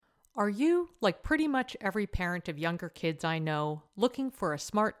Are you, like pretty much every parent of younger kids I know, looking for a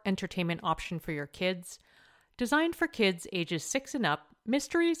smart entertainment option for your kids? Designed for kids ages 6 and up,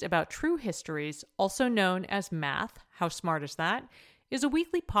 Mysteries About True Histories, also known as Math, How Smart Is That?, is a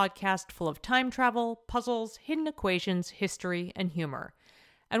weekly podcast full of time travel, puzzles, hidden equations, history, and humor.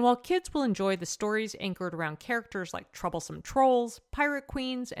 And while kids will enjoy the stories anchored around characters like troublesome trolls, pirate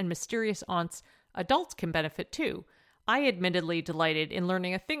queens, and mysterious aunts, adults can benefit too. I admittedly delighted in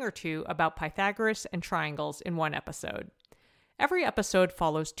learning a thing or two about Pythagoras and triangles in one episode. Every episode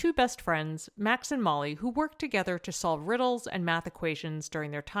follows two best friends, Max and Molly, who work together to solve riddles and math equations during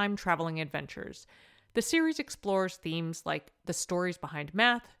their time-traveling adventures. The series explores themes like the stories behind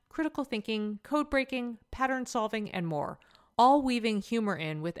math, critical thinking, code breaking, pattern solving, and more, all weaving humor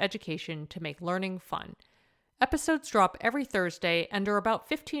in with education to make learning fun. Episodes drop every Thursday and are about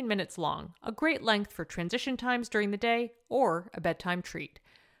 15 minutes long, a great length for transition times during the day or a bedtime treat.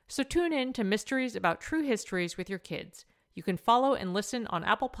 So tune in to Mysteries About True Histories with your kids. You can follow and listen on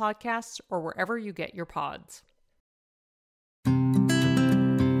Apple Podcasts or wherever you get your pods.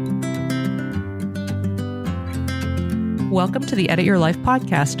 Welcome to the Edit Your Life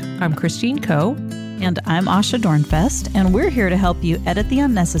podcast. I'm Christine Coe. And I'm Asha Dornfest, and we're here to help you edit the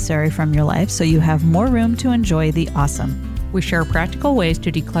unnecessary from your life so you have more room to enjoy the awesome. We share practical ways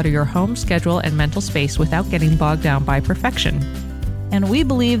to declutter your home, schedule, and mental space without getting bogged down by perfection. And we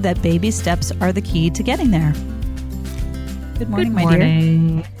believe that baby steps are the key to getting there. Good morning, my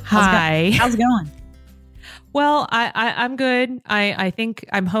dear. Hi. How's it going? Well, I'm good.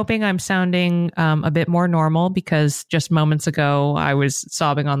 I'm hoping I'm sounding a bit more normal because just moments ago I was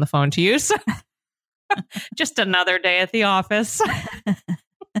sobbing on the phone to you. So just another day at the office.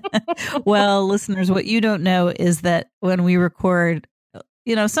 Well, listeners, what you don't know is that when we record,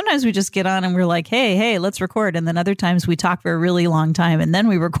 sometimes we just get on and we're like, hey, let's record. And then other times we talk for a really long time and then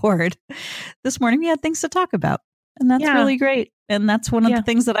we record. This morning we had things to talk about. And that's really great. And that's one of the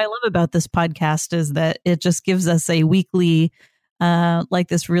things that I love about this podcast is that it just gives us a weekly,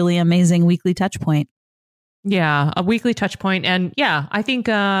 this really amazing weekly touch point. Yeah, a weekly touch point. And I think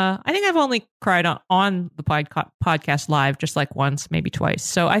I've only cried on the podcast live just like once, maybe twice.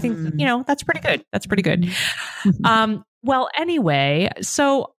 So I think, that's pretty good. That's pretty good. Well, anyway,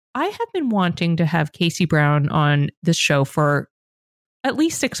 so I have been wanting to have Casey Brown on this show for at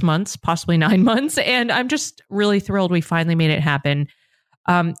least 6 months, possibly 9 months. And I'm just really thrilled we finally made it happen.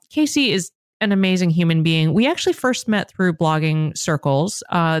 Casey is an amazing human being. We actually first met through blogging circles,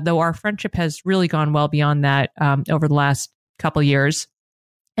 though our friendship has really gone well beyond that over the last couple years.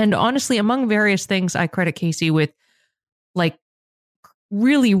 And honestly, among various things, I credit Casey with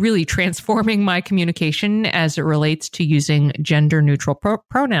really, really transforming my communication as it relates to using gender neutral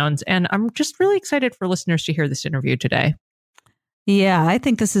pronouns. And I'm just really excited for listeners to hear this interview today. Yeah, I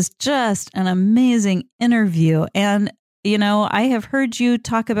think this is just an amazing interview. And I have heard you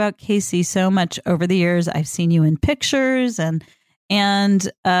talk about Casey so much over the years. I've seen you in pictures and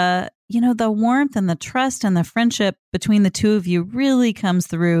the warmth and the trust and the friendship between the two of you really comes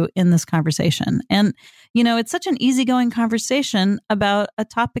through in this conversation. And, it's such an easygoing conversation about a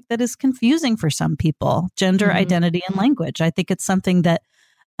topic that is confusing for some people, gender identity and language. I think it's something that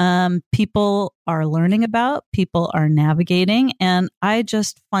people are learning about, people are navigating. And I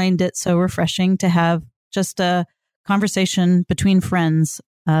just find it so refreshing to have just a conversation between friends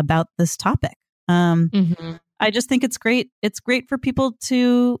about this topic. I just think it's great. It's great for people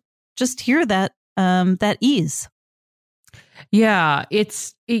to just hear that ease. Yeah,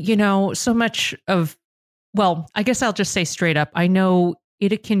 it's so much of. Well, I guess I'll just say straight up. I know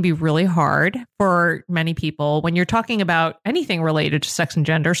it can be really hard for many people when you're talking about anything related to sex and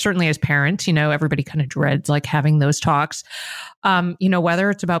gender. Certainly, as parents, everybody kind of dreads having those talks. Whether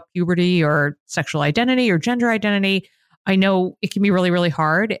it's about puberty or sexual identity or gender identity, I know it can be really, really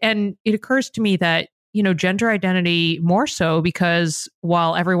hard. And it occurs to me that, gender identity more so because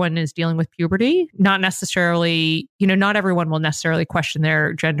while everyone is dealing with puberty, not everyone will necessarily question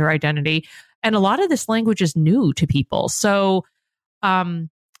their gender identity. And a lot of this language is new to people. So,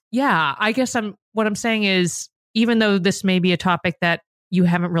 I guess what I'm saying is, even though this may be a topic that you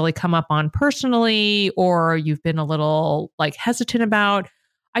haven't really come up on personally, or you've been a little hesitant about,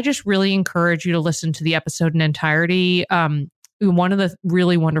 I just really encourage you to listen to the episode in entirety. One of the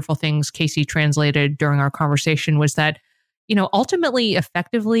really wonderful things Casey translated during our conversation was that, ultimately,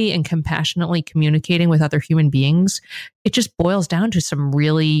 effectively and compassionately communicating with other human beings, it just boils down to some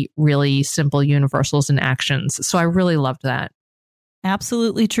really, really simple universals and actions. So I really loved that.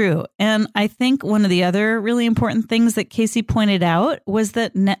 Absolutely true. And I think one of the other really important things that Casey pointed out was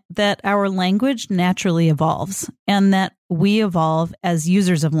that that our language naturally evolves and that we evolve as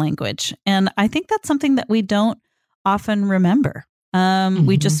users of language. And I think that's something that we don't often remember.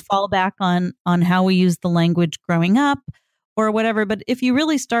 We just fall back on how we use the language growing up or whatever. But if you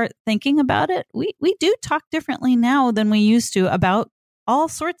really start thinking about it, we do talk differently now than we used to about all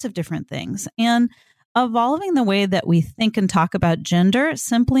sorts of different things. And evolving the way that we think and talk about gender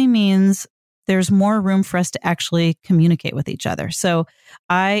simply means there's more room for us to actually communicate with each other. So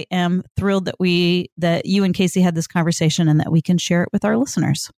I am thrilled that you and Casey had this conversation and that we can share it with our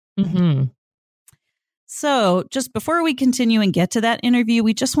listeners. Mm-hmm. So just before we continue and get to that interview,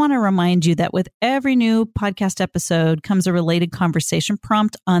 we just want to remind you that with every new podcast episode comes a related conversation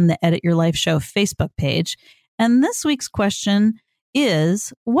prompt on the Edit Your Life Show Facebook page. And this week's question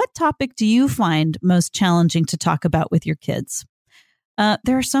is, what topic do you find most challenging to talk about with your kids?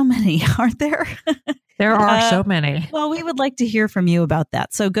 There are so many, aren't there? There are so many. Well, we would like to hear from you about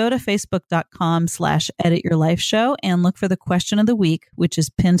that. So go to facebook.com/edityourlifeshow and look for the question of the week, which is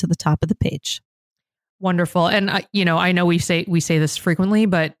pinned to the top of the page. Wonderful. And I know we say this frequently,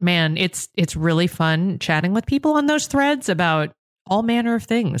 but man, it's really fun chatting with people on those threads about all manner of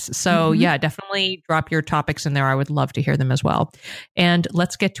things. So yeah, definitely drop your topics in there. I would love to hear them as well. And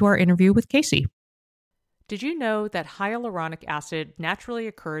let's get to our interview with Casey. Did you know that hyaluronic acid naturally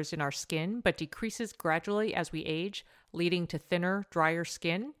occurs in our skin but decreases gradually as we age, leading to thinner, drier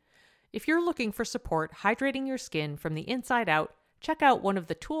skin? If you're looking for support hydrating your skin from the inside out, check out one of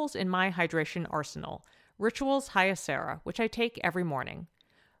the tools in my hydration arsenal, Ritual's Hyacera, which I take every morning.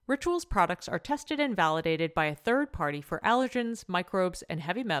 Ritual's products are tested and validated by a third party for allergens, microbes, and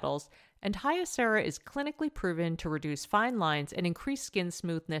heavy metals, and Hyacera is clinically proven to reduce fine lines and increase skin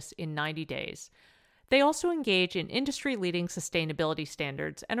smoothness in 90 days. They also engage in industry-leading sustainability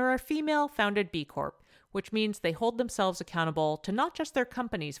standards and are a female-founded B Corp, which means they hold themselves accountable to not just their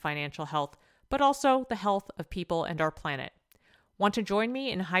company's financial health, but also the health of people and our planet. Want to join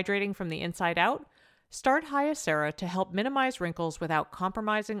me in hydrating from the inside out? Start Hyacera to help minimize wrinkles without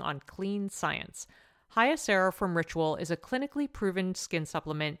compromising on clean science. Hyacera from Ritual is a clinically proven skin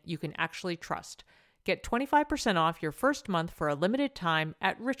supplement you can actually trust. Get 25% off your first month for a limited time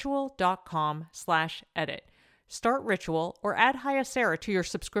at ritual.com/edit. Start Ritual or add Hyacera to your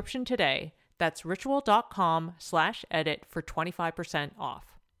subscription today. That's ritual.com/edit for 25% off.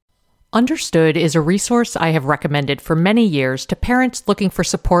 Understood is a resource I have recommended for many years to parents looking for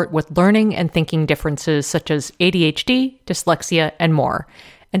support with learning and thinking differences such as ADHD, dyslexia, and more.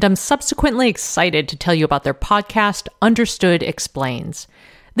 And I'm subsequently excited to tell you about their podcast, Understood Explains.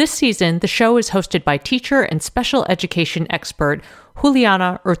 This season, the show is hosted by teacher and special education expert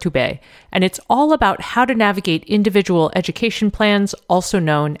Juliana Urtubey, and it's all about how to navigate individual education plans, also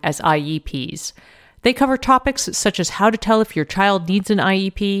known as IEPs. They cover topics such as how to tell if your child needs an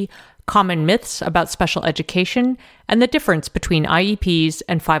IEP, common myths about special education, and the difference between IEPs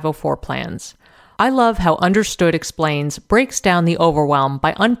and 504 plans. I love how Understood Explains breaks down the overwhelm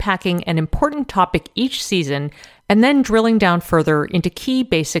by unpacking an important topic each season and then drilling down further into key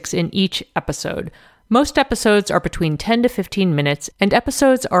basics in each episode. Most episodes are between 10 to 15 minutes, and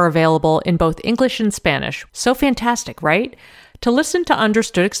episodes are available in both English and Spanish. So fantastic, right? To listen to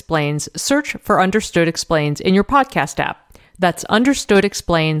Understood Explains, search for Understood Explains in your podcast app. That's Understood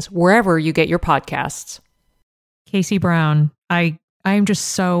Explains wherever you get your podcasts. Casey Brown, I'm just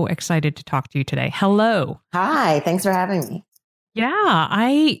so excited to talk to you today. Hello. Hi, thanks for having me. Yeah,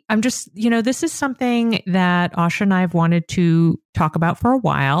 I'm just, this is something that Asha and I have wanted to talk about for a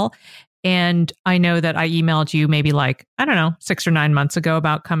while. And I know that I emailed you maybe 6 or 9 months ago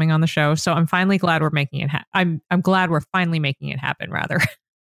about coming on the show. So I'm finally glad we're making it I'm glad we're finally making it happen, rather.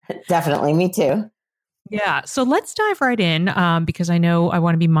 Definitely, me too. Yeah. So let's dive right in because I know I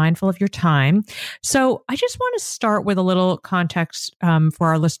want to be mindful of your time. So I just want to start with a little context for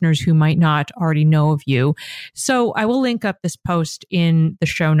our listeners who might not already know of you. So I will link up this post in the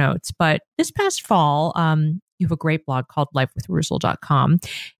show notes. But this past fall, you have a great blog called lifewithrussell.com.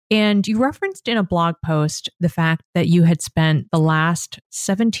 And you referenced in a blog post the fact that you had spent the last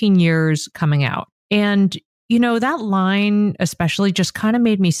 17 years coming out. And that line especially just kind of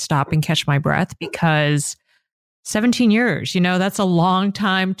made me stop and catch my breath because 17 years, that's a long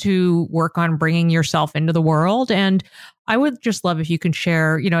time to work on bringing yourself into the world. And I would just love if you can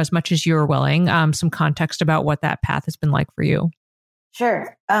share, as much as you're willing, some context about what that path has been like for you.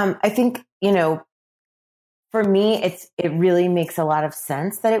 Sure. I think, for me, it really makes a lot of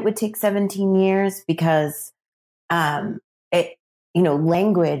sense that it would take 17 years because,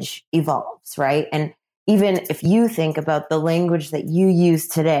 language evolves, right? And even if you think about the language that you use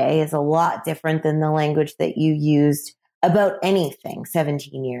today is a lot different than the language that you used about anything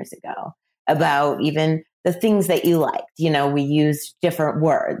 17 years ago, about even the things that you liked. We used different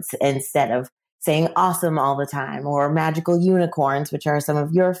words instead of saying awesome all the time, or magical unicorns, which are some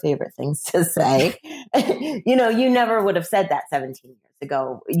of your favorite things to say. You never would have said that 17 years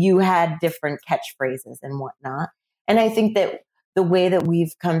ago. You had different catchphrases and whatnot. And I think that the way that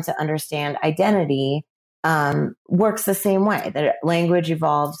we've come to understand identity works the same way, that language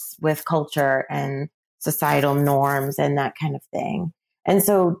evolves with culture and societal norms and that kind of thing. And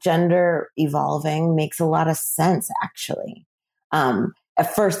so gender evolving makes a lot of sense, actually.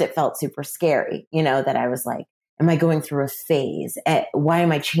 At first, it felt super scary, that I was like, am I going through a phase? Why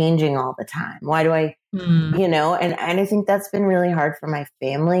am I changing all the time? Why do I, and I think that's been really hard for my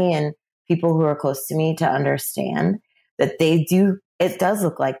family and people who are close to me to understand that it does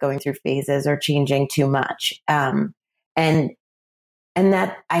look like going through phases or changing too much. And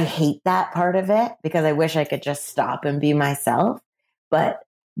that I hate that part of it, because I wish I could just stop and be myself. But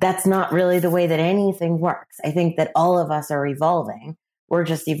that's not really the way that anything works. I think that all of us are evolving. We're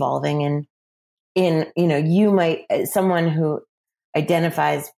just evolving someone who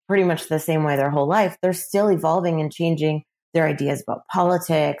identifies pretty much the same way their whole life, they're still evolving and changing their ideas about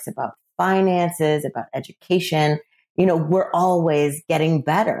politics, about finances, about education. We're always getting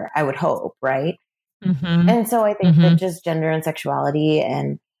better, I would hope, right? Mm-hmm. And so I think that just gender and sexuality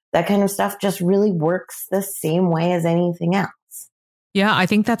and that kind of stuff just really works the same way as anything else. Yeah, I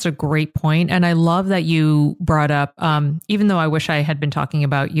think that's a great point. And I love that you brought up, even though I wish I had been talking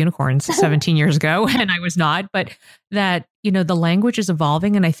about unicorns 17 years ago and I was not, but that, the language is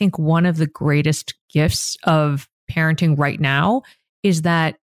evolving. And I think one of the greatest gifts of parenting right now is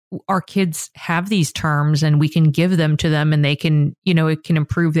that our kids have these terms and we can give them to them, and they can, it can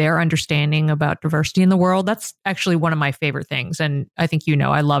improve their understanding about diversity in the world. That's actually one of my favorite things. And I think,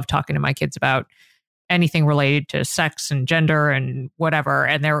 I love talking to my kids about anything related to sex and gender and whatever.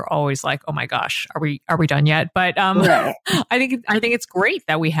 And they're always like, oh my gosh, are we done yet? But right. I think it's great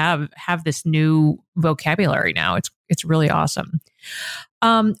that we have this new vocabulary now. It's really awesome.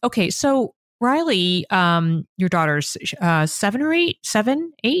 Okay. So Riley, your daughter's 7 or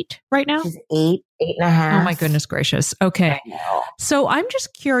 8 right now? She's 8.5. Oh my goodness gracious. Okay. So I'm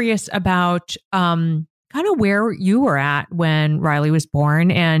just curious about kind of where you were at when Riley was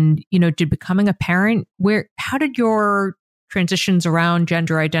born, and, did becoming a parent, how did your transitions around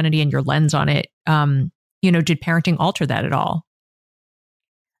gender identity and your lens on it, did parenting alter that at all?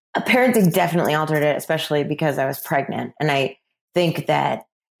 Parenting definitely altered it, especially because I was pregnant. And I think that,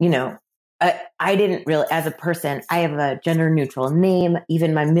 I didn't really, as a person, I have a gender neutral name.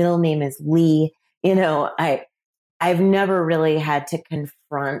 Even my middle name is Lee. I've never really had to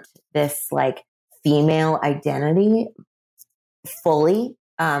confront this female identity fully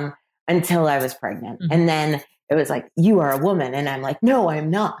until I was pregnant. Mm-hmm. And then it was like, you are a woman. And I'm like, no, I'm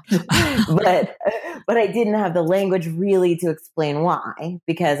not. but I didn't have the language really to explain why,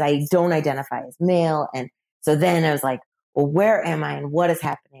 because I don't identify as male. And so then I was like, well, where am I and what is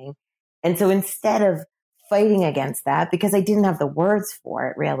happening? And so instead of fighting against that, because I didn't have the words for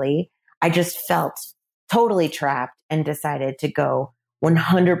it really, I just felt totally trapped and decided to go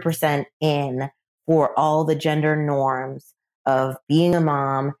 100% in for all the gender norms of being a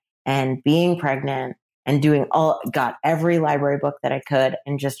mom and being pregnant and got every library book that I could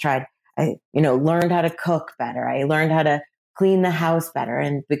and just tried, learned how to cook better. I learned how to clean the house better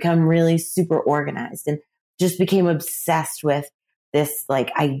and become really super organized, and just became obsessed with this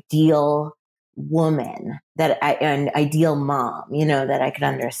ideal woman an ideal mom, that I could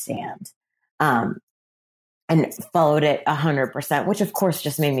understand. And followed it 100%, which of course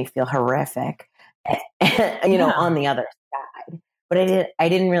just made me feel horrific, on the other side. But I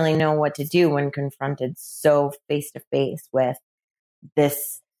didn't really know what to do when confronted so face to face with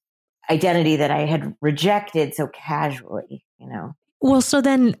this identity that I had rejected so casually, Well, so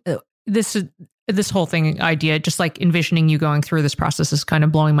then this whole idea, just envisioning you going through this process is kind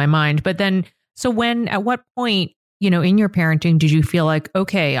of blowing my mind. But then, at what point, in your parenting, did you feel like,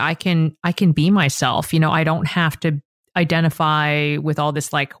 okay, I can be myself, I don't have to identify with all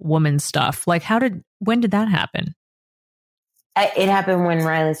this woman stuff? When did that happen? It happened when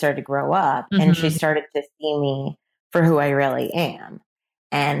Riley started to grow up, mm-hmm. and she started to see me for who I really am.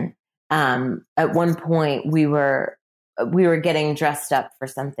 And at one point we were getting dressed up for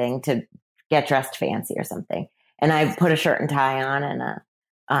something, to get dressed fancy or something. And I put a shirt and tie on and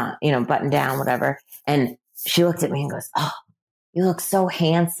a button down, whatever. And she looked at me and goes, "Oh, you look so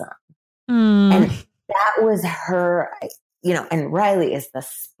handsome." And that was her and Riley is the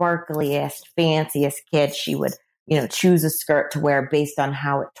sparkliest, fanciest kid. She would, choose a skirt to wear based on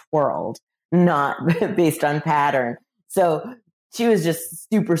how it twirled, not based on pattern. So she was just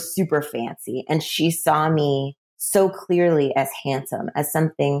super, super fancy. And she saw me so clearly as handsome, as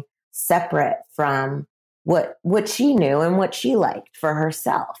something separate from what she knew and what she liked for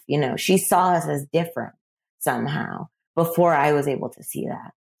herself. She saw us as different somehow before I was able to see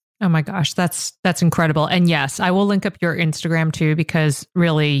that. Oh my gosh, that's incredible. And yes, I will link up your Instagram too, because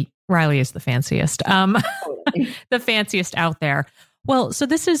really Riley is the fanciest, the fanciest out there. Well, so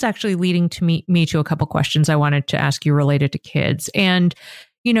this is actually leading to me to a couple questions I wanted to ask you related to kids. And,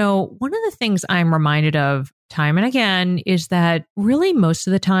 one of the things I'm reminded of time and again is that really most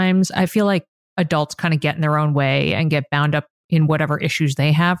of the times I feel like adults kind of get in their own way and get bound up in whatever issues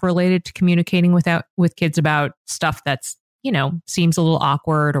they have related to communicating with kids about stuff that's, seems a little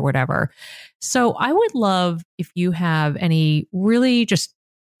awkward or whatever. So I would love if you have any really just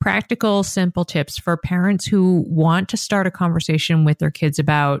practical, simple tips for parents who want to start a conversation with their kids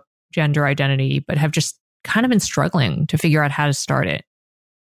about gender identity, but have just kind of been struggling to figure out how to start it.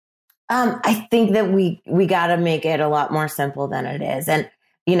 I think that we got to make it a lot more simple than it is. And,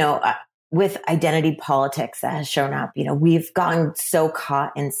 with identity politics that has shown up, we've gotten so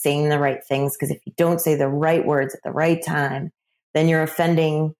caught in saying the right things, because if you don't say the right words at the right time, then you're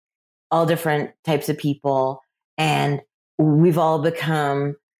offending all different types of people. And we've all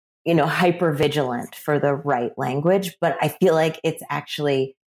become, hyper vigilant for the right language. But I feel like it's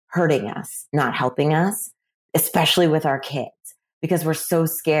actually hurting us, not helping us, especially with our kids, because we're so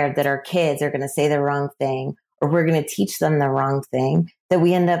scared that our kids are going to say the wrong thing, or we're going to teach them the wrong thing, that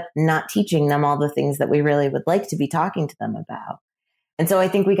we end up not teaching them all the things that we really would like to be talking to them about. And so I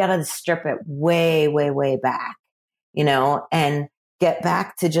think we got to strip it way, way, way back, and get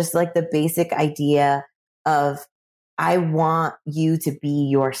back to just like the basic idea of, I want you to be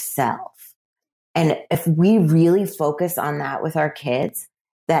yourself. And if we really focus on that with our kids,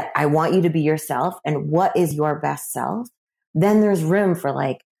 that I want you to be yourself, and what is your best self, then there's room for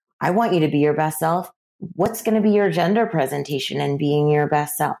like, I want you to be your best self. What's going to be your gender presentation in being your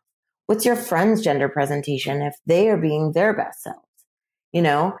best self? What's your friend's gender presentation if they are being their best selves?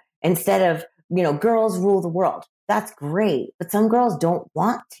 Instead of, girls rule the world. That's great. But some girls don't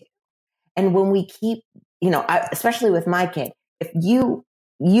want to. And when we keep, especially with my kid, if you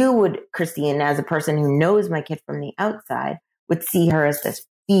would, Christine, as a person who knows my kid from the outside, would see her as this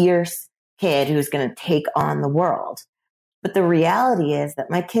fierce kid who's going to take on the world. But the reality is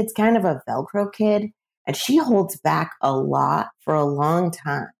that my kid's kind of a Velcro kid, and she holds back a lot for a long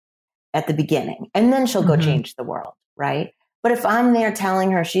time at the beginning. And then she'll go change the world, right? But if I'm there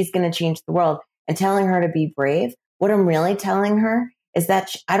telling her she's going to change the world and telling her to be brave, what I'm really telling her is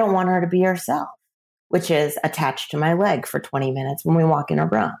that I don't want her to be herself, which is attached to my leg for 20 minutes when we walk in a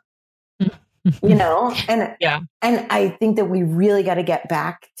room. And I think that we really got to get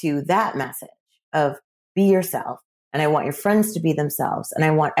back to that message of be yourself. And I want your friends to be themselves. And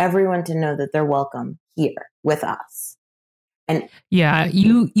I want everyone to know that they're welcome here with us. And yeah,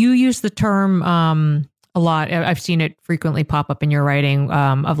 you use the term a lot. I've seen it frequently pop up in your writing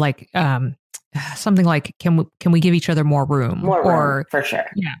of like something like, can we give each other more room? More room, for sure.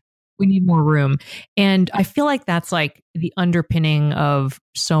 Yeah, we need more room. And I feel like that's like the underpinning of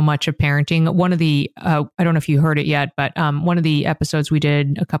so much of parenting. One of the, I don't know if you heard it yet, but one of the episodes we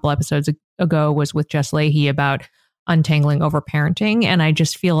did a couple episodes ago was with Jess Leahy about untangling over parenting. And I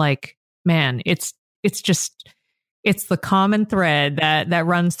just feel like, man, it's the common thread that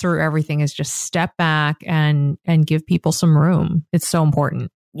runs through everything is just step back and give people some room. It's so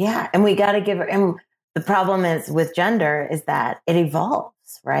important. Yeah. And we got to and the problem is with gender is that it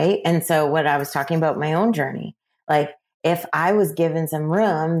evolves, right? And so what I was talking about my own journey, like if I was given some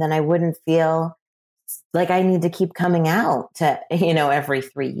room, then I wouldn't feel like I need to keep coming out to, every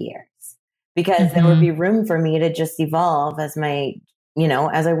 3 years. Because there would be room for me to just evolve as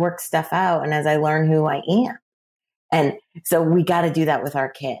as I work stuff out and as I learn who I am. And so we got to do that with our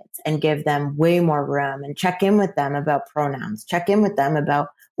kids and give them way more room and check in with them about pronouns, check in with them about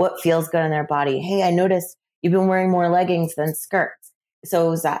what feels good in their body. Hey, I noticed you've been wearing more leggings than skirts.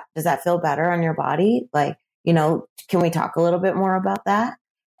 So does that feel better on your body? Like, can we talk a little bit more about that?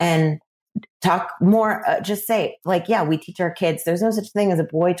 And talk more, just say like, yeah, we teach our kids there's no such thing as a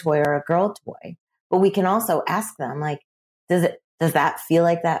boy toy or a girl toy, but we can also ask them like, does that feel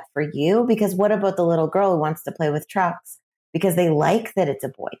like that for you? Because what about the little girl who wants to play with trucks because they like that it's a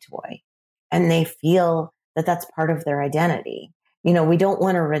boy toy and they feel that that's part of their identity? We don't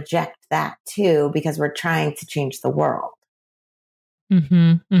want to reject that too, because we're trying to change the world.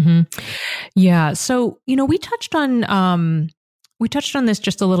 Mm-hmm, mm-hmm. Yeah. So, we touched on this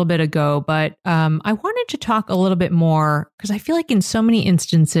just a little bit ago, but I wanted to talk a little bit more because I feel like in so many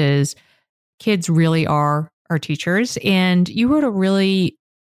instances, kids really are our teachers. And you wrote a really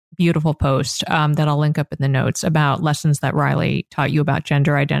beautiful post that I'll link up in the notes about lessons that Riley taught you about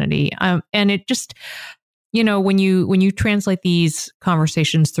gender identity. And it just, when you translate these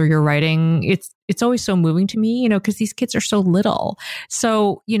conversations through your writing, it's always so moving to me, because these kids are so little.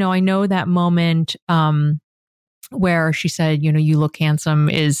 So, I know that moment where she said, you look handsome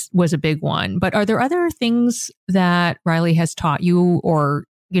was a big one. But are there other things that Riley has taught you or,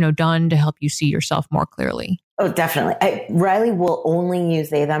 done to help you see yourself more clearly? Oh, definitely. Riley will only use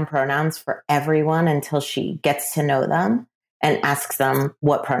they, them pronouns for everyone until she gets to know them and asks them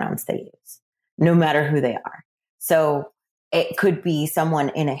what pronouns they use, no matter who they are. So it could be someone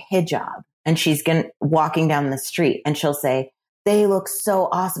in a hijab and she's walking down the street and she'll say, they look so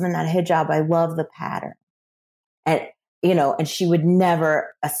awesome in that hijab. I love the pattern. And, and she would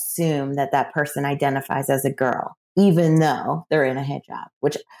never assume that person identifies as a girl, even though they're in a hijab,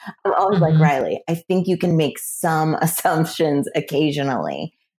 which I'm always like, Riley, I think you can make some assumptions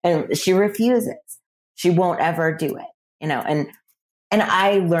occasionally. And she refuses. She won't ever do it, and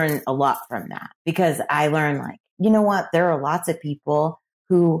I learn a lot from that because I learn like, you know what? There are lots of people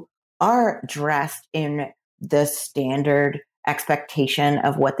who are dressed in the standard expectation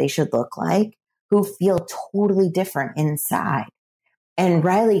of what they should look like, who feel totally different inside. And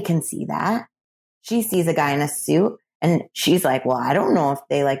Riley can see that. She sees a guy in a suit and she's like, well, I don't know if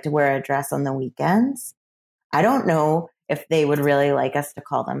they like to wear a dress on the weekends. I don't know if they would really like us to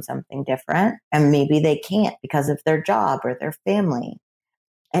call them something different. And maybe they can't because of their job or their family.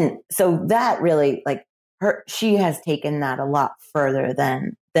 And so that really she has taken that a lot further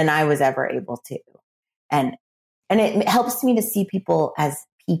than I was ever able to. And it helps me to see people as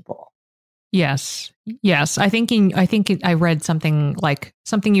people. Yes. I think I read something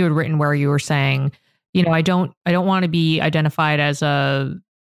you had written where you were saying, I don't want to be identified as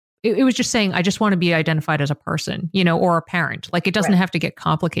it was just saying, I just want to be identified as a person, or a parent. Like it doesn't have to get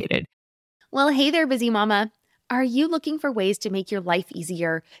complicated. Well, hey there, busy mama. Are you looking for ways to make your life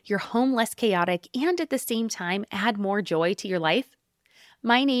easier, your home less chaotic, and at the same time add more joy to your life?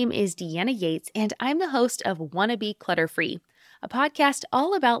 My name is Deanna Yates, and I'm the host of Wanna Be Clutter Free, a podcast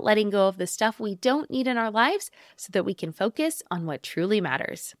all about letting go of the stuff we don't need in our lives so that we can focus on what truly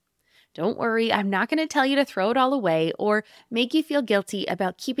matters. Don't worry, I'm not going to tell you to throw it all away or make you feel guilty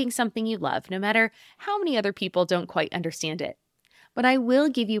about keeping something you love, no matter how many other people don't quite understand it. But I will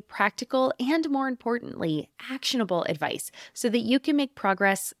give you practical and, more importantly, actionable advice so that you can make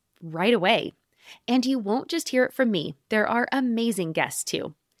progress right away. And you won't just hear it from me. There are amazing guests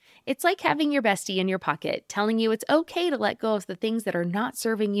too. It's like having your bestie in your pocket telling you it's okay to let go of the things that are not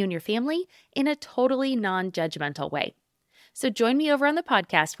serving you and your family in a totally non-judgmental way. So join me over on the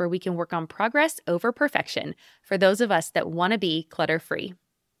podcast where we can work on progress over perfection for those of us that want to be clutter-free.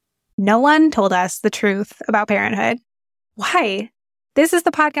 No one told us the truth about parenthood. Why? This is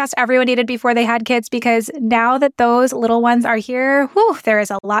the podcast everyone needed before they had kids because now that those little ones are here, there is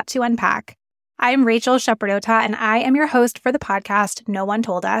a lot to unpack. I'm Rachel Shepardota, and I am your host for the podcast No One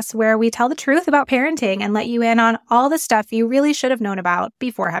Told Us, where we tell the truth about parenting and let you in on all the stuff you really should have known about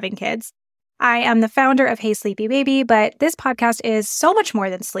before having kids. I am the founder of Hey Sleepy Baby, but this podcast is so much more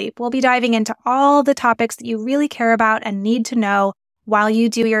than sleep. We'll be diving into all the topics that you really care about and need to know while you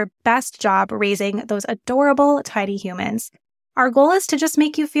do your best job raising those adorable, tiny humans. Our goal is to just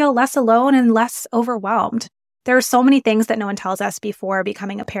make you feel less alone and less overwhelmed. There are so many things that no one tells us before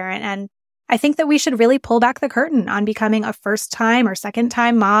becoming a parent, and I think that we should really pull back the curtain on becoming a first-time or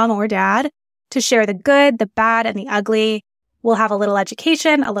second-time mom or dad to share the good, the bad, and the ugly. We'll have a little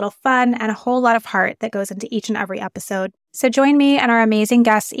education, a little fun, and a whole lot of heart that goes into each and every episode. So join me and our amazing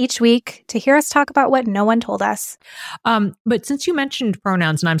guests each week to hear us talk about what no one told us. But since you mentioned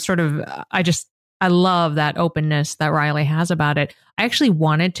pronouns, and I love that openness that Riley has about it. I actually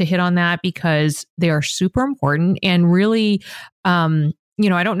wanted to hit on that because they are super important and really,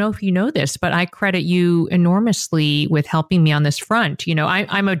 I don't know if you know this, but I credit you enormously with helping me on this front.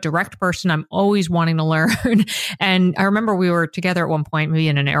 I'm a direct person. I'm always wanting to learn. And I remember we were together at one point, maybe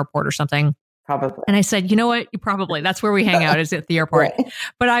in an airport or something. Probably. And I said, you know what? That's where we hang out is at the airport. Right.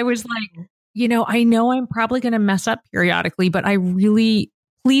 But I was like, I know I'm probably going to mess up periodically, but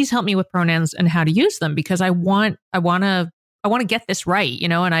please help me with pronouns and how to use them because I want to get this right,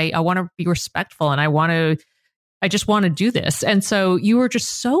 and I want to be respectful and I just want to do this. And so you were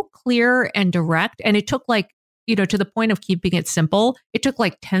just so clear and direct. And it took to the point of keeping it simple, it took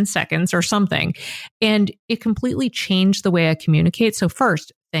like 10 seconds or something. And it completely changed the way I communicate. So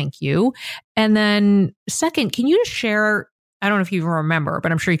first, thank you. And then second, can you just share, I don't know if you even remember,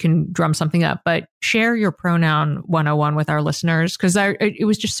 but I'm sure you can drum something up, but share your pronoun 101 with our listeners, because it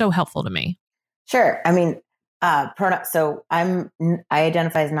was just so helpful to me. Sure. I mean, pronoun. So I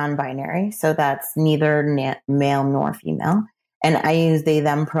identify as non-binary. So that's neither male nor female. And I use they,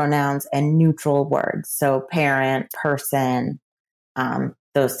 them pronouns and neutral words. So parent, person,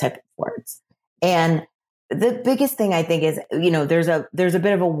 those type of words. And the biggest thing I think is, there's a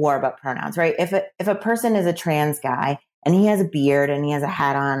bit of a war about pronouns, right? If a person is a trans guy and he has a beard and he has a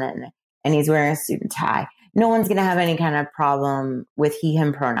hat on and he's wearing a suit and tie, no one's going to have any kind of problem with he,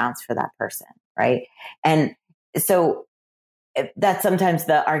 him pronouns for that person, right? And so that's sometimes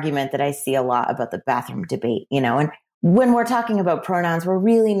the argument that I see a lot about the bathroom debate, and when we're talking about pronouns, we're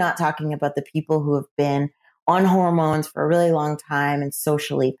really not talking about the people who have been on hormones for a really long time and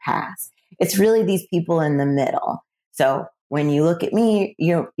socially passed. It's really these people in the middle. So when you look at me,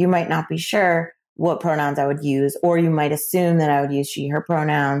 you might not be sure what pronouns I would use, or you might assume that I would use she, her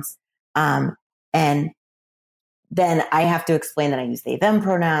pronouns. And then I have to explain that I use they, them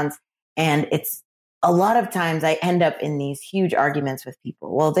pronouns. And it's a lot of times I end up in these huge arguments with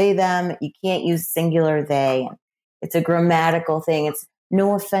people. Well, they, them, you can't use singular they. It's a grammatical thing. It's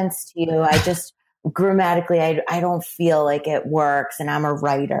no offense to you. I just grammatically, I don't feel like it works, and I'm a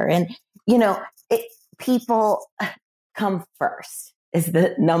writer. And, people come first is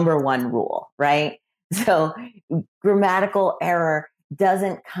the number one rule, right? So grammatical error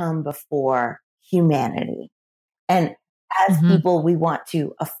doesn't come before humanity. And as people, we want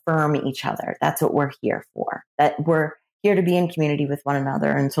to affirm each other. That's what we're here for. That we're here to be in community with one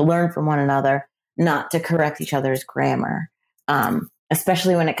another and to learn from one another, not to correct each other's grammar,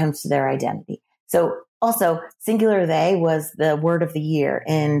 especially when it comes to their identity. So also, singular they was the word of the year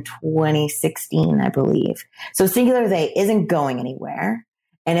in 2016, I believe. So singular they isn't going anywhere.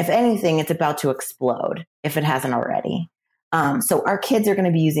 And if anything, it's about to explode if it hasn't already. So our kids are going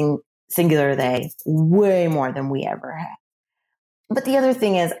to be using singular they way more than we ever have. But the other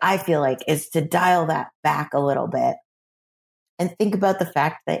thing is, I feel like, is to dial that back a little bit and think about the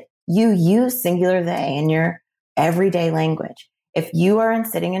fact that you use singular they in your everyday language. If you are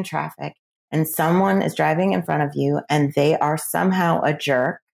sitting in traffic and someone is driving in front of you and they are somehow a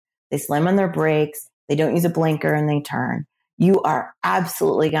jerk, they slam on their brakes, they don't use a blinker and they turn, you are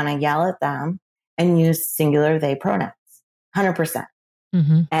absolutely going to yell at them and use singular they pronouns, 100%.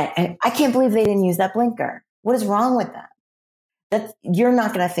 And I can't believe they didn't use that blinker. What is wrong with them? You're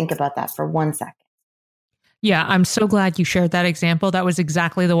not going to think about that for 1 second. Yeah, I'm so glad you shared that example. That was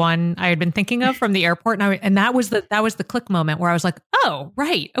exactly the one I had been thinking of from the airport, and that was the click moment where I was like, "Oh,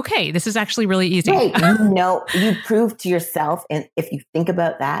 right, okay, this is actually really easy." Right, you prove to yourself, and if you think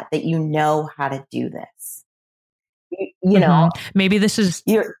about that you know how to do this. You know, maybe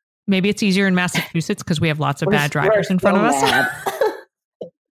maybe it's easier in Massachusetts because we have lots of bad drivers in front of us.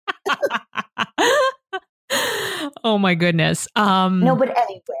 Oh my goodness. No, but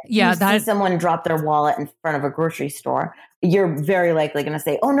anyway, yeah, you see someone drop their wallet in front of a grocery store, you're very likely going to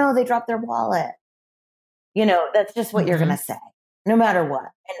say, "Oh no, they dropped their wallet." That's just what you're going to say, no matter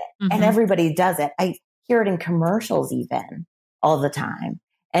what. And everybody does it. I hear it in commercials even all the time.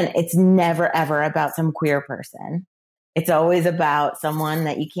 And it's never, ever about some queer person. It's always about someone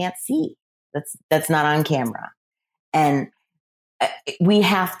that you can't see. That's not on camera. And we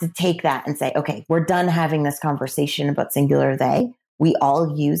have to take that and say, okay, we're done having this conversation about singular they. We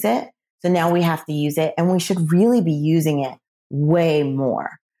all use it. So now we have to use it, and we should really be using it way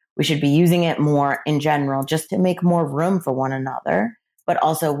more. We should be using it more in general just to make more room for one another. But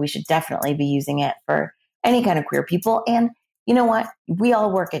also we should definitely be using it for any kind of queer people. And you know what? We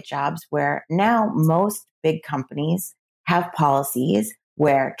all work at jobs where now most big companies have policies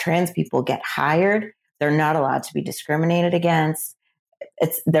where trans people get hired. They're not allowed to be discriminated against.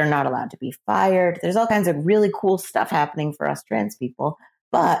 They're not allowed to be fired. There's all kinds of really cool stuff happening for us trans people,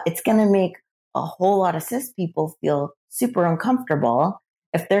 but it's going to make a whole lot of cis people feel super uncomfortable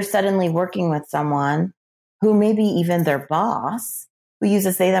if they're suddenly working with someone who maybe even their boss who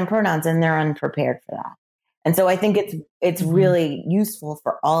uses they, them pronouns, and they're unprepared for that. And so I think it's really useful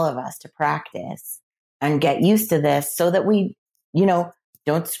for all of us to practice and get used to this so that we,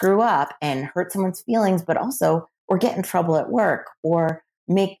 don't screw up and hurt someone's feelings, but also or get in trouble at work or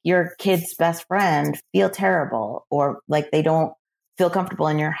make your kid's best friend feel terrible or like they don't feel comfortable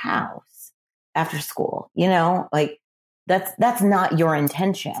in your house after school. That's not your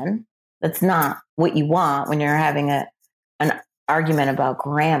intention. That's not what you want when you're having an argument about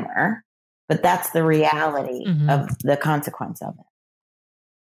grammar. but that's the reality of the consequence of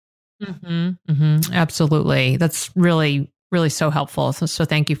it. Absolutely. That's really, really so helpful. So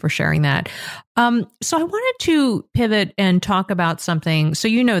thank you for sharing that. So I wanted to pivot and talk about something. So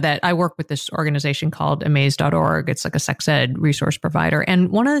you know that I work with this organization called amaze.org. It's like a sex ed resource provider. And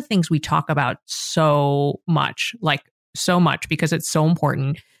one of the things we talk about so much because it's so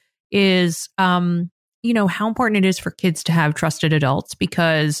important is, how important it is for kids to have trusted adults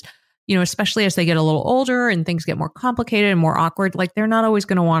because, especially as they get a little older and things get more complicated and more awkward, like they're not always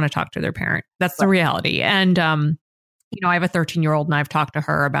going to want to talk to their parent. That's the reality. And, I have a 13-year-old and I've talked to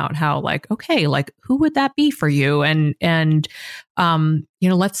her about how who would that be for you? And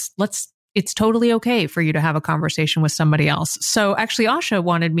it's totally okay for you to have a conversation with somebody else. So actually, Asha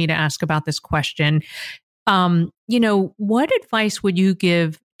wanted me to ask about this question. What advice would you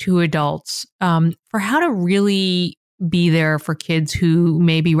give to adults for how to really be there for kids who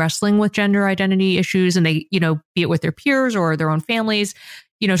may be wrestling with gender identity issues and they, be it with their peers or their own families,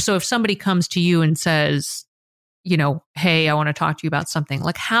 so if somebody comes to you and says, hey, I want to talk to you about something,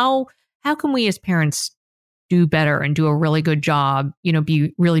 like how can we as parents do better and do a really good job,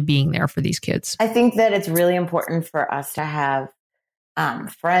 be really being there for these kids? I think that it's really important for us to have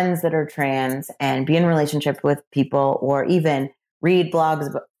friends that are trans and be in relationship with people or even read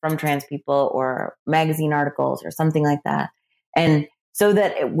blogs from trans people or magazine articles or something like that. And so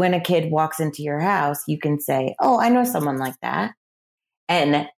that when a kid walks into your house, you can say, oh, I know someone like that.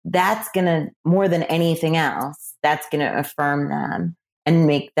 And that's going to, more than anything else, that's going to affirm them and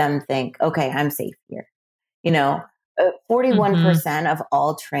make them think, okay, I'm safe here. 41% of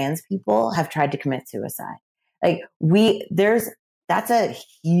all trans people have tried to commit suicide. That's a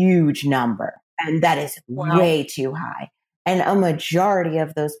huge number. And that is way too high. And a majority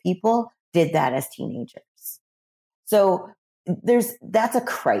of those people did that as teenagers. So that's a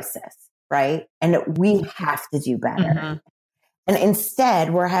crisis, right? And we have to do better. And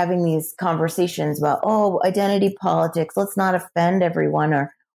instead, we're having these conversations about, identity politics. Let's not offend everyone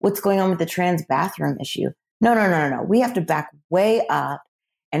or what's going on with the trans bathroom issue. No. We have to back way up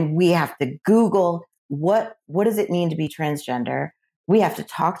and we have to Google what does it mean to be transgender? We have to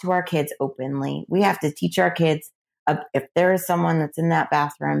talk to our kids openly. We have to teach our kids if there is someone that's in that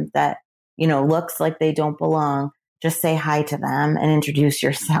bathroom that, looks like they don't belong, just say hi to them and introduce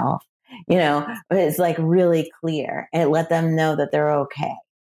yourself. It's like really clear and let them know that they're okay.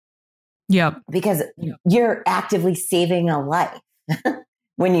 Yeah. Because you're actively saving a life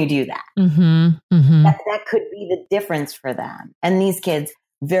when you do that. That could be the difference for them. And these kids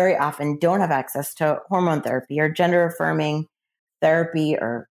very often don't have access to hormone therapy or gender affirming therapy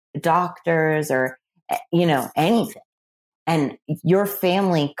or doctors or, anything. And your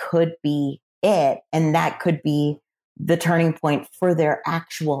family could be it. And that could be the turning point for their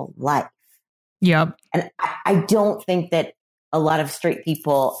actual life. Yeah. And I don't think that a lot of straight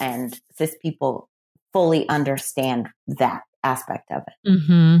people and cis people fully understand that aspect of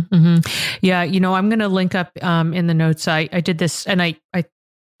it. Yeah. I'm going to link up in the notes. I did this and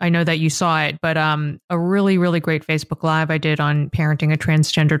I know that you saw it, but a really, really great Facebook Live I did on parenting a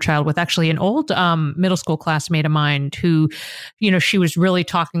transgender child with actually an old middle school classmate of mine who, she was really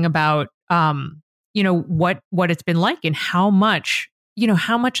talking about, what it's been like and how much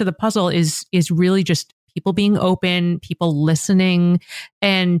of the puzzle is really just people being open, people listening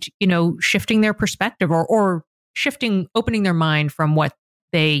and, shifting their perspective or opening their mind from what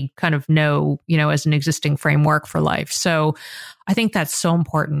they kind of know, as an existing framework for life. So I think that's so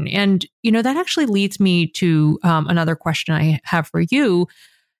important. And, that actually leads me to another question I have for you.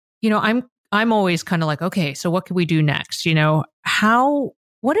 I'm always kind of like, okay, so what can we do next?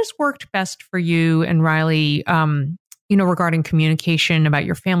 What has worked best for you and Riley, regarding communication about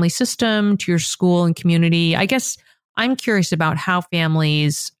your family system to your school and community? I guess I'm curious about how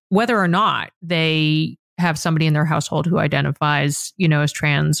families, whether or not they have somebody in their household who identifies, as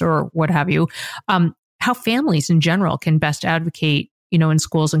trans or what have you, how families in general can best advocate, in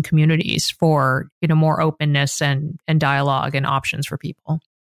schools and communities for, more openness and dialogue and options for people.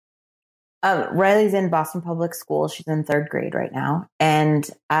 Riley's in Boston Public School. She's in 3rd grade right now. And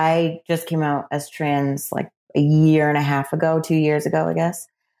I just came out as trans like a year and a half ago, 2 years ago, I guess.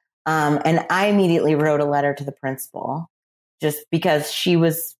 And I immediately wrote a letter to the principal just because she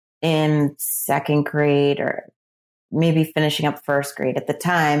was in 2nd grade or maybe finishing up 1st grade at the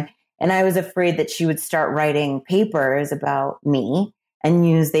time. And I was afraid that she would start writing papers about me and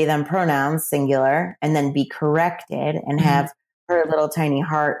use they, them pronouns, singular, and then be corrected and have her little tiny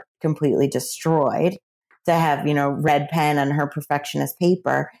heart completely destroyed to have, red pen on her perfectionist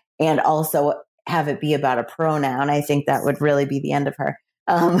paper and also have it be about a pronoun. I think that would really be the end of her.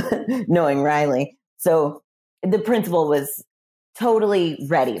 knowing Riley. So the principal was totally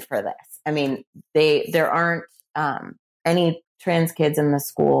ready for this. I mean, there aren't any trans kids in the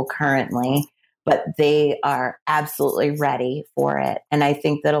school currently, but they are absolutely ready for it. And I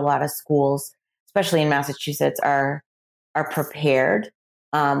think that a lot of schools, especially in Massachusetts, are prepared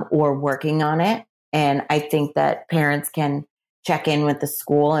or working on it. And I think that parents can check in with the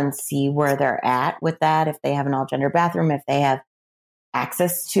school and see where they're at with that. If they have an all gender bathroom, if they have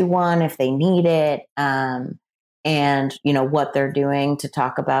access to one, if they need it, and what they're doing to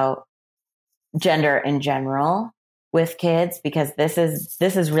talk about gender in general with kids, because this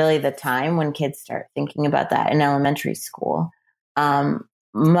is really the time when kids start thinking about that in elementary school.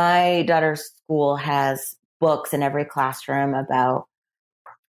 My daughter's school has books in every classroom about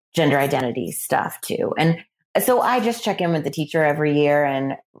gender identity stuff too. And so I just check in with the teacher every year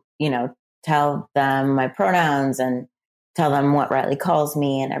and, tell them my pronouns and tell them what Riley calls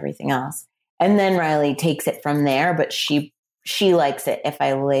me and everything else. And then Riley takes it from there, but she likes it if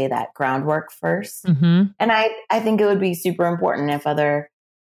I lay that groundwork first. Mm-hmm. And I think it would be super important if other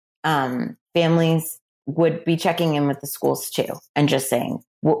families would be checking in with the schools too and just saying,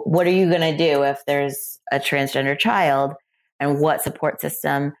 what are you going to do if there's a transgender child, and what support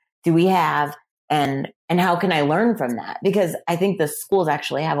system do we have? And how can I learn from that? Because I think the schools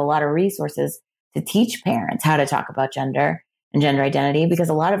actually have a lot of resources to teach parents how to talk about gender and gender identity, because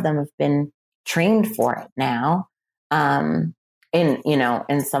a lot of them have been trained for it now in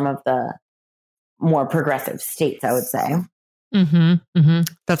some of the more progressive states, I would say. Mm-hmm. Mm-hmm.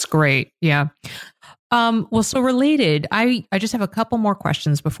 That's great. Yeah. Well, so related, I just have a couple more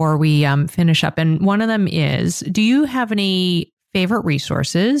questions before we finish up. And one of them is, do you have any favorite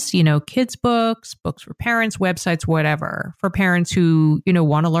resources, kids books for parents, websites, whatever, for parents who,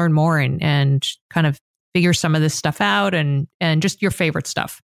 want to learn more and kind of figure some of this stuff out, and just your favorite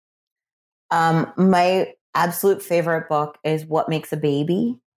stuff? My absolute favorite book is What Makes a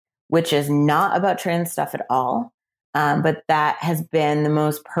Baby, which is not about trans stuff at all. But that has been the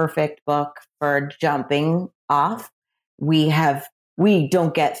most perfect book for jumping off. We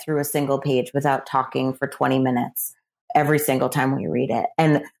don't get through a single page without talking for 20 minutes every single time we read it.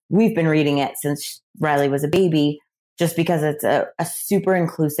 And we've been reading it since Riley was a baby, just because it's a super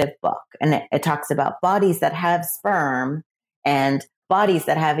inclusive book. And it talks about bodies that have sperm and bodies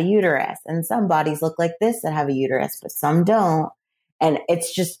that have a uterus. And some bodies look like this that have a uterus, but some don't. And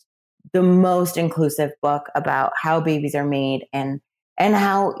it's just the most inclusive book about how babies are made and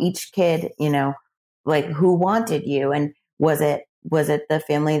how each kid, who wanted you, and was it the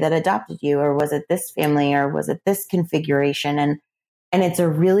family that adopted you, or was it this family, or was it this configuration? And it's a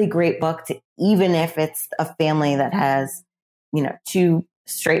really great book to, even if it's a family that has, two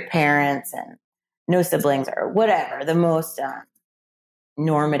straight parents and no siblings or whatever, the most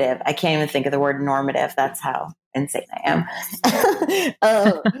normative. I can't even think of the word normative. That's how insane I am.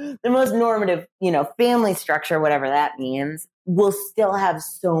 The most normative, family structure, whatever that means, will still have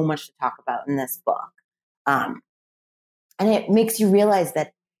so much to talk about in this book. And it makes you realize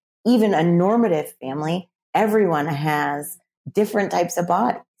that even a normative family, everyone has different types of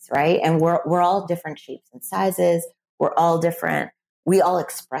bodies, right? And we're all different shapes and sizes. We're all different. We all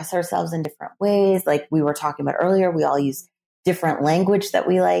express ourselves in different ways. Like we were talking about earlier, we all use different language that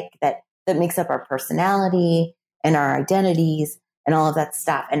we like, that makes up our personality and our identities and all of that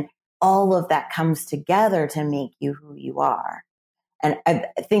stuff. And all of that comes together to make you who you are. And I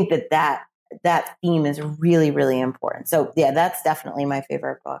think that theme is really, really important. So yeah, that's definitely my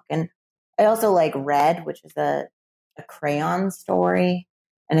favorite book. And I also like Red, which is a crayon story.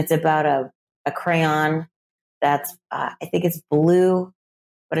 And it's about a crayon that's, I think it's blue,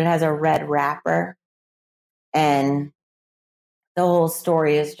 but it has a red wrapper. And the whole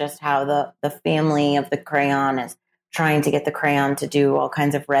story is just how the family of the crayon is trying to get the crayon to do all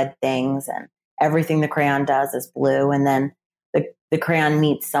kinds of red things, and everything the crayon does is blue. And then the crayon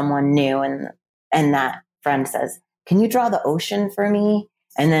meets someone new, and that friend says, "Can you draw the ocean for me?"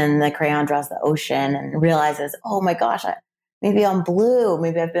 And then the crayon draws the ocean and realizes, "Oh my gosh, maybe I'm blue.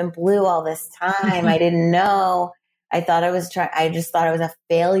 Maybe I've been blue all this time. I didn't know. I just thought I was a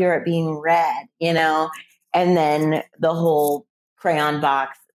failure at being red, And then the whole crayon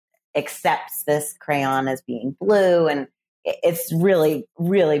box accepts this crayon as being blue. And it's really,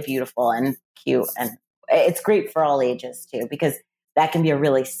 really beautiful and cute. And it's great for all ages too, because that can be a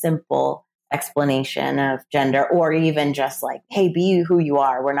really simple explanation of gender, or even just like, hey, be who you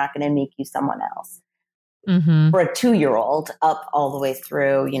are. We're not going to make you someone else. Mm-hmm. For a 2-year-old up all the way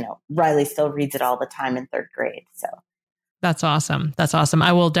through, Riley still reads it all the time in 3rd grade. So that's awesome. That's awesome.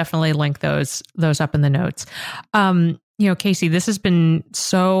 I will definitely link those up in the notes. Casey, this has been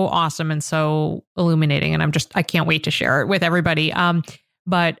so awesome and so illuminating, and I can't wait to share it with everybody.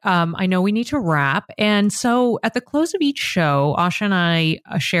 But I know we need to wrap. And so at the close of each show, Asha and I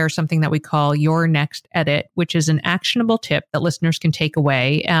share something that we call Your Next Edit, which is an actionable tip that listeners can take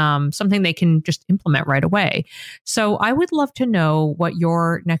away, something they can just implement right away. So I would love to know what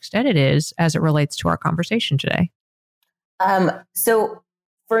your next edit is as it relates to our conversation today. So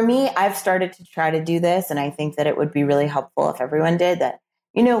for me, I've started to try to do this, and I think that it would be really helpful if everyone did that.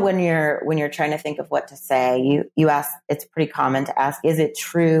 When you're trying to think of what to say, you ask, it's pretty common to ask, is it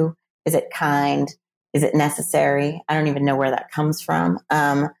true? Is it kind? Is it necessary? I don't even know where that comes from.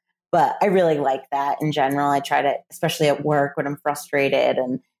 But I really like that in general. I try to, especially at work when I'm frustrated,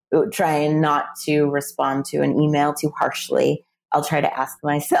 and try not to respond to an email too harshly. I'll try to ask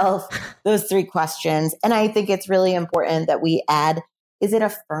myself those 3 questions. And I think it's really important that we add, is it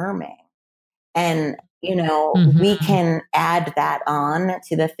affirming? And we can add that on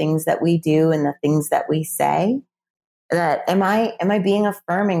to the things that we do and the things that we say. That am I being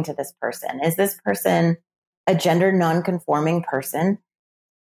affirming to this person? Is this person a gender nonconforming person?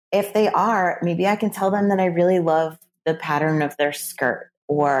 If they are, maybe I can tell them that I really love the pattern of their skirt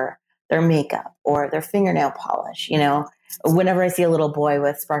or their makeup or their fingernail polish. Whenever I see a little boy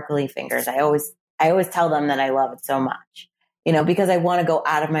with sparkly fingers, I always tell them that I love it so much. Because I want to go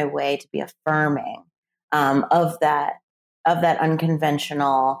out of my way to be affirming of that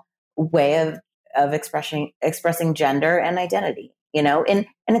unconventional way of expressing gender and identity, and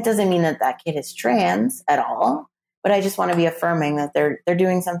it doesn't mean that kid is trans at all, but I just want to be affirming that they're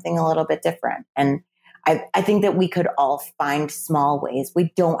doing something a little bit different. And I think that we could all find small ways.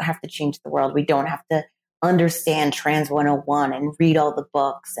 We don't have to change the world. We don't have to understand Trans 101 and read all the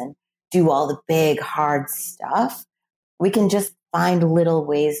books and do all the big, hard stuff. We can just find little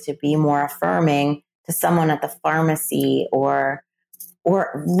ways to be more affirming to someone at the pharmacy or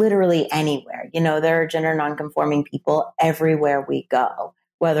literally anywhere. There are gender nonconforming people everywhere we go,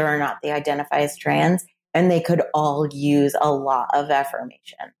 whether or not they identify as trans, and they could all use a lot of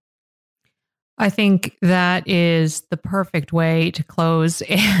affirmation. I think that is the perfect way to close.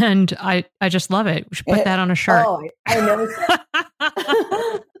 And I just love it. We should put that on a shirt. Oh, I know.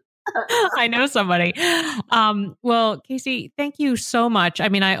 I know somebody. Well, Casey, thank you so much. I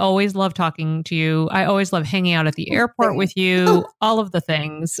mean, I always love talking to you. I always love hanging out at the airport with you, all of the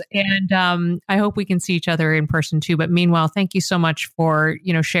things. And I hope we can see each other in person too. But meanwhile, thank you so much for,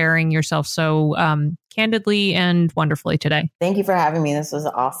 sharing yourself so candidly and wonderfully today. Thank you for having me. This was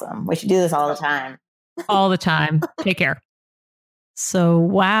awesome. We should do this all the time. All the time. Take care. So,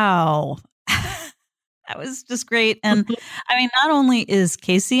 wow. That was just great. And I mean, not only is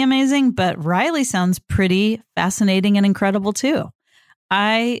Casey amazing, but Riley sounds pretty fascinating and incredible too.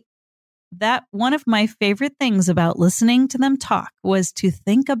 That one of my favorite things about listening to them talk was to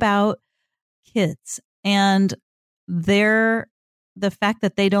think about kids and the fact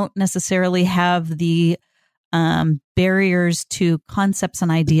that they don't necessarily have the barriers to concepts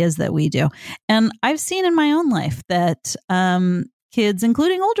and ideas that we do. And I've seen in my own life that kids,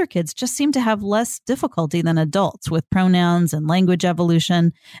 including older kids, just seem to have less difficulty than adults with pronouns and language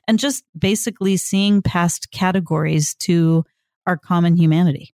evolution and just basically seeing past categories to our common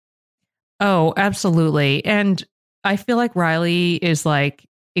humanity. Oh, absolutely. And I feel like Riley is like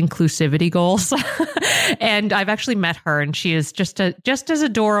inclusivity goals. And I've actually met her, and she is just as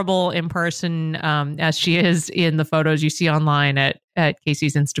adorable in person as she is in the photos you see online at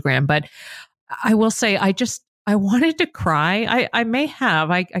Casey's Instagram. But I will say, I wanted to cry. I may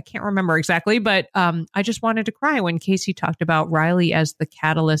have. I can't remember exactly, but I just wanted to cry when Casey talked about Riley as the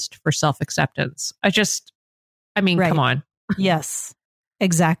catalyst for self-acceptance. Right. Come on. Yes,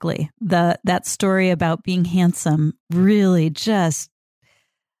 exactly. That story about being handsome really just,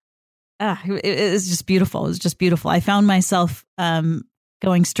 it was just beautiful. It was just beautiful. I found myself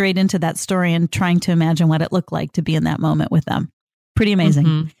going straight into that story and trying to imagine what it looked like to be in that moment with them. Pretty amazing.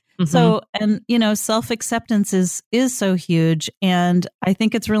 Mm-hmm. So, and self-acceptance is so huge. And I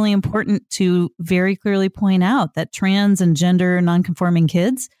think it's really important to very clearly point out that trans and gender nonconforming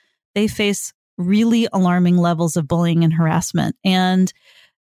kids, they face really alarming levels of bullying and harassment. And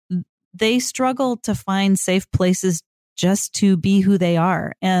they struggle to find safe places just to be who they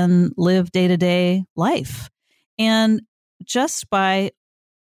are and live day-to-day life. And just by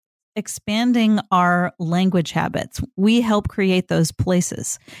expanding our language habits, we help create those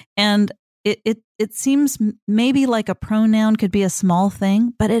places. And it seems maybe like a pronoun could be a small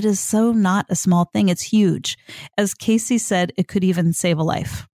thing, but it is so not a small thing. It's huge. As Casey said, it could even save a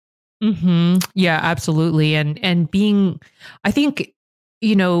life. Mm-hmm. Yeah, absolutely. And being, I think,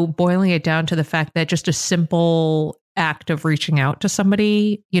 boiling it down to the fact that just a simple act of reaching out to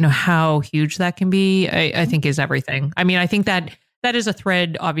somebody, you know, how huge that can be, I think is everything. I mean, I think that is a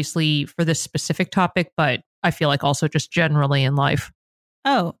thread, obviously, for this specific topic, but I feel like also just generally in life.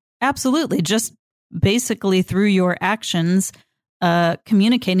 Oh, absolutely. Just basically through your actions,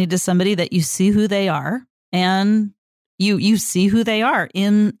 communicating to somebody that you see who they are, and you see who they are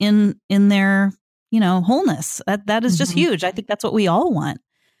in their, you know, wholeness. That is just huge. I think that's what we all want.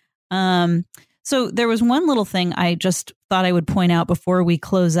 So there was one little thing I just thought I would point out before we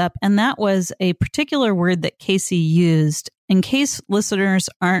close up, and that was a particular word that Casey used in case listeners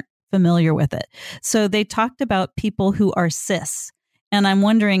aren't familiar with it. So they talked about people who are cis. And I'm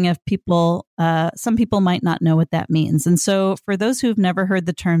wondering if some people might not know what that means. And so for those who've never heard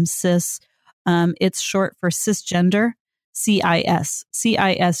the term cis, it's short for cisgender, CIS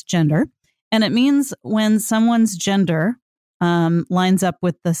gender. And it means when someone's gender lines up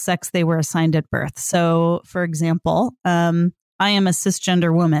with the sex they were assigned at birth. So for example, I am a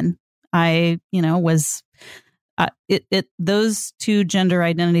cisgender woman. I, you know, was those two gender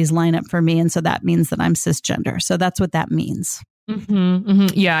identities line up for me. And so that means that I'm cisgender. So that's what that means.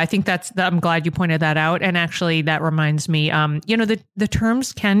 Yeah, I think I'm glad you pointed that out. And actually that reminds me, you know, the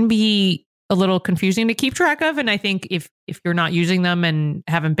terms can be a little confusing to keep track of. And I think if you're not using them and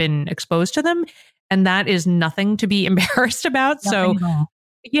haven't been exposed to them, and that is nothing to be embarrassed about. So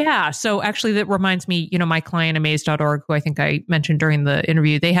yeah. So actually that reminds me, you know, my client amaze.org, who I think I mentioned during the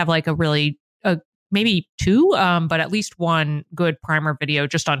interview, they have like maybe two, but at least one good primer video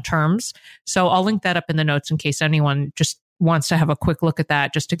just on terms. So I'll link that up in the notes in case anyone just wants to have a quick look at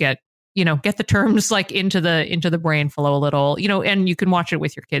that, just to get the terms like into the brain flow a little, you know, and you can watch it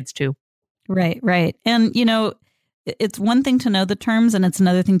with your kids too. Right. And, you know, it's one thing to know the terms and it's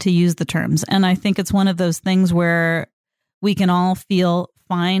another thing to use the terms. And I think it's one of those things where we can all feel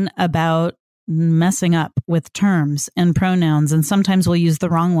fine about messing up with terms and pronouns. And sometimes we'll use the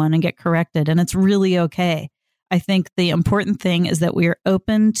wrong one and get corrected. And it's really okay. I think the important thing is that we are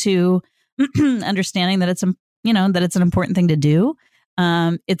open to understanding that it's, you know, that it's an important thing to do.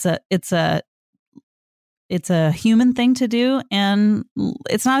 It's a human thing to do, and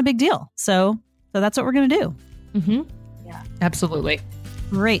it's not a big deal. So that's what we're going to do. Yeah, absolutely.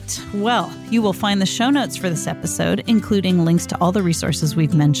 Great. Well, you will find the show notes for this episode, including links to all the resources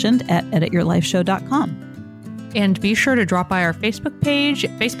we've mentioned at edityourlifeshow.com. And be sure to drop by our Facebook page,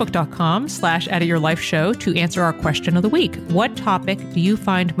 facebook.com/edityourlifeshow, to answer our question of the week. What topic do you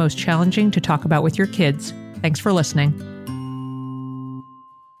find most challenging to talk about with your kids? Thanks for listening.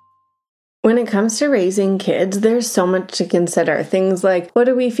 When it comes to raising kids, there's so much to consider. Things like, what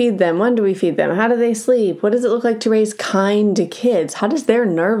do we feed them? When do we feed them? How do they sleep? What does it look like to raise kind kids? How does their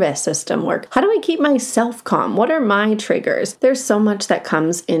nervous system work? How do I keep myself calm? What are my triggers? There's so much that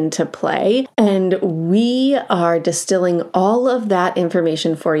comes into play, and we are distilling all of that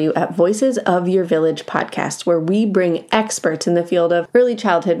information for you at Voices of Your Village podcast, where we bring experts in the field of early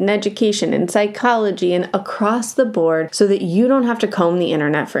childhood and education and psychology and across the board so that you don't have to comb the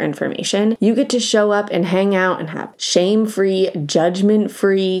internet for information. You get to show up and hang out and have shame-free,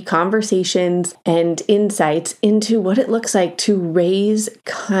 judgment-free conversations and insights into what it looks like to raise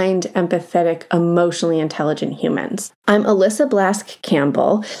kind, empathetic, emotionally intelligent humans. I'm Alyssa Blask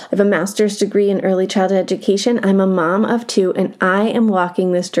Campbell. I have a master's degree in early childhood education. I'm a mom of two, and I am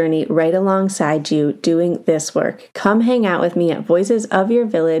walking this journey right alongside you doing this work. Come hang out with me at Voices of Your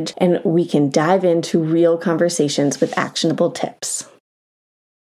Village, and we can dive into real conversations with actionable tips.